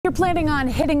you're planning on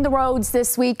hitting the roads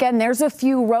this weekend, there's a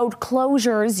few road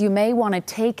closures you may want to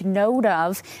take note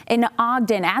of. In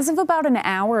Ogden, as of about an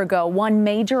hour ago, one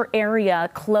major area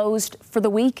closed for the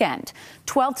weekend.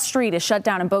 12th Street is shut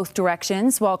down in both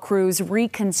directions while crews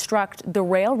reconstruct the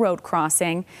railroad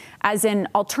crossing. As an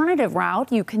alternative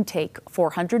route, you can take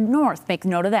 400 North. Make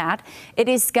note of that. It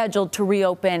is scheduled to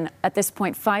reopen at this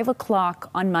point 5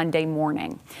 o'clock on Monday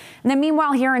morning. And then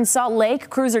meanwhile, here in Salt Lake,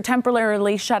 crews are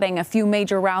temporarily shutting a few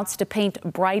major routes to paint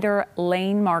brighter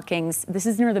lane markings. This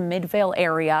is near the Midvale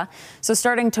area. So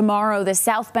starting tomorrow, the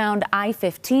southbound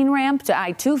I-15 ramp to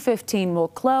I-215 will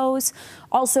close.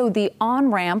 Also, the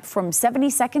on-ramp from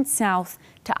 72nd South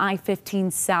to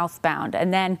I-15 southbound,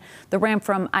 and then the ramp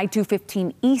from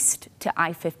I-215 east to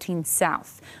I-15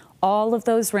 south. All of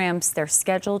those ramps, they're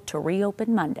scheduled to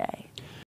reopen Monday.